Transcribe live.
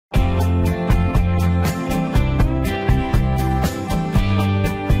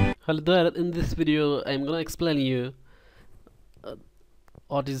Hello there, in this video I'm gonna explain you uh,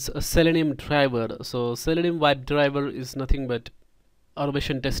 what is a Selenium driver. So Selenium Webdriver is nothing but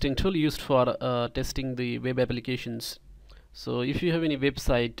automation testing tool used for testing the web applications. So if you have any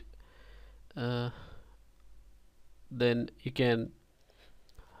website, uh, then you can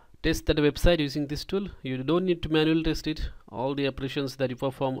test that website using this tool. You don't need to manually test it. All the operations that you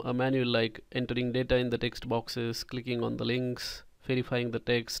perform are manual, like entering data in the text boxes, clicking on the links, verifying the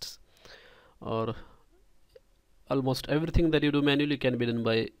texts, or almost everything that you do manually can be done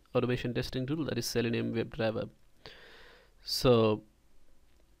by automation testing tool, that is Selenium WebDriver. So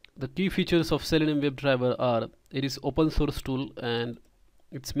the key features of Selenium WebDriver are: it is open source tool and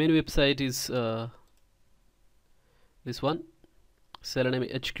its main website is this one,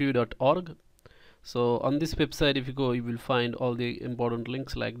 seleniumhq.org. So on this website, if you go, you will find all the important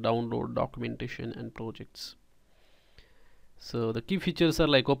links like download, documentation and projects. So the key features are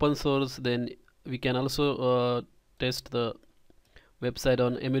like open source. Then we can also test the website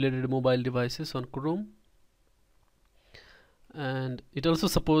on emulated mobile devices on Chrome, and it also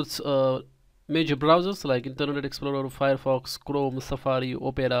supports major browsers like Internet Explorer, Firefox, Chrome, Safari,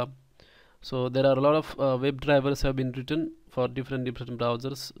 Opera. So there are a lot of web drivers have been written for different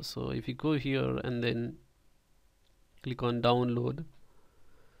browsers. So if you go here and then click on download,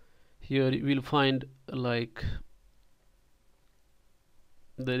 here you will find like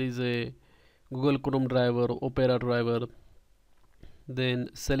there is a Google Chrome driver, Opera driver, then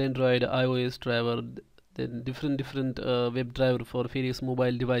Selenium iOS driver, then different web driver for various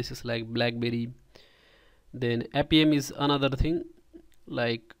mobile devices like BlackBerry. Then APM is another thing,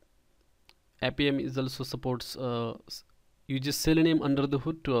 like APM is also supports uses Selenium under the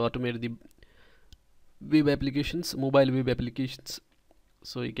hood to automate the web applications, mobile web applications.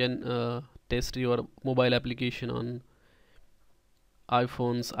 So you can test your mobile application on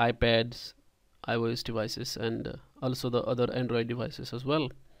iPhones, iPads, iOS devices, and also the other Android devices as well.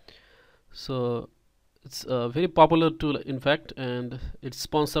 So it's a very popular tool, in fact, and it's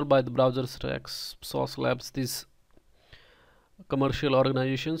sponsored by the browser stacks, Source Labs, these commercial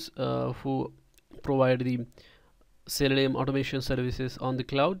organizations who provide the Selenium automation services on the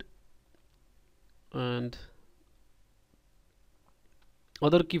cloud. And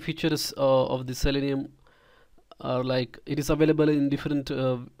other key features of the Selenium are like it is available in different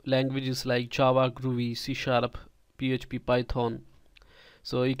languages like Java, Groovy, C#, PHP, Python.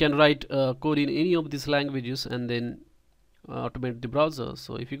 So you can write code in any of these languages and then automate the browser.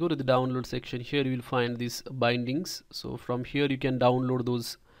 So if you go to the download section, here you will find these bindings. So from here you can download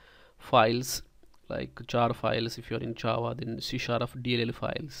those files like jar files if you are in Java, then C# DLL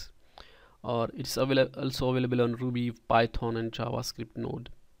files, or it's also available on Ruby, Python and JavaScript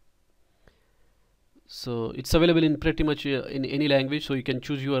Node. So it's available in pretty much in any language, so you can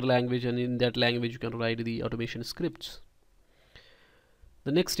choose your language and in that language you can write the automation scripts.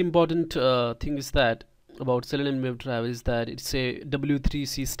 The next important thing is that about Selenium WebDriver is that it's a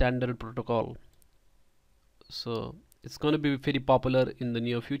W3C standard protocol. So it's going to be very popular in the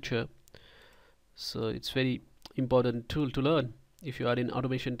near future. So it's very important tool to learn if you are in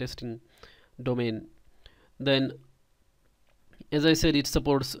automation testing domain. Then as I said, it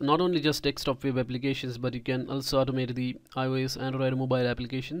supports not only just desktop web applications, but you can also automate the iOS, Android mobile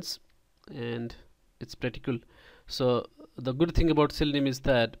applications, and it's pretty cool. So the good thing about Selenium is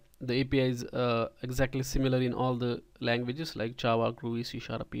that the API is exactly similar in all the languages like Java, Groovy, C#,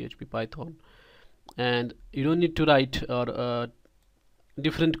 PHP, Python, and you don't need to write or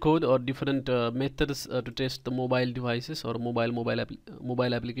different code or different methods to test the mobile devices or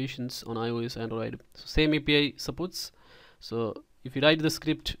mobile applications on iOS, Android. So same API supports. So if you write the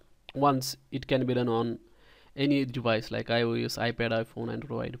script once, it can be done on any device like iOS, iPad, iPhone,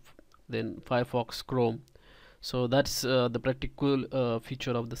 Android, then Firefox, Chrome. So that's the practical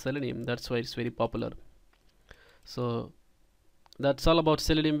feature of the Selenium. That's why it's very popular. So that's all about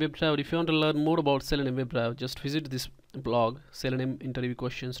Selenium WebDriver. If you want to learn more about Selenium WebDriver, just visit this blog,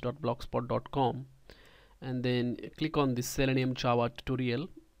 seleniuminterviewquestions.blogspot.com, and then click on this Selenium Java tutorial.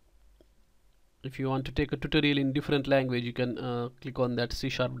 If you want to take a tutorial in different language, you can click on that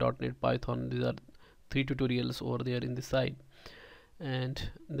C#, .NET, Python. These are 3 tutorials over there in the side, and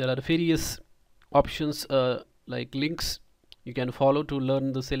there are various options like links you can follow to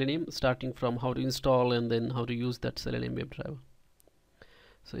learn the Selenium, starting from how to install and then how to use that Selenium WebDriver.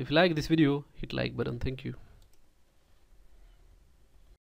 So if you like this video, hit like button. Thank you.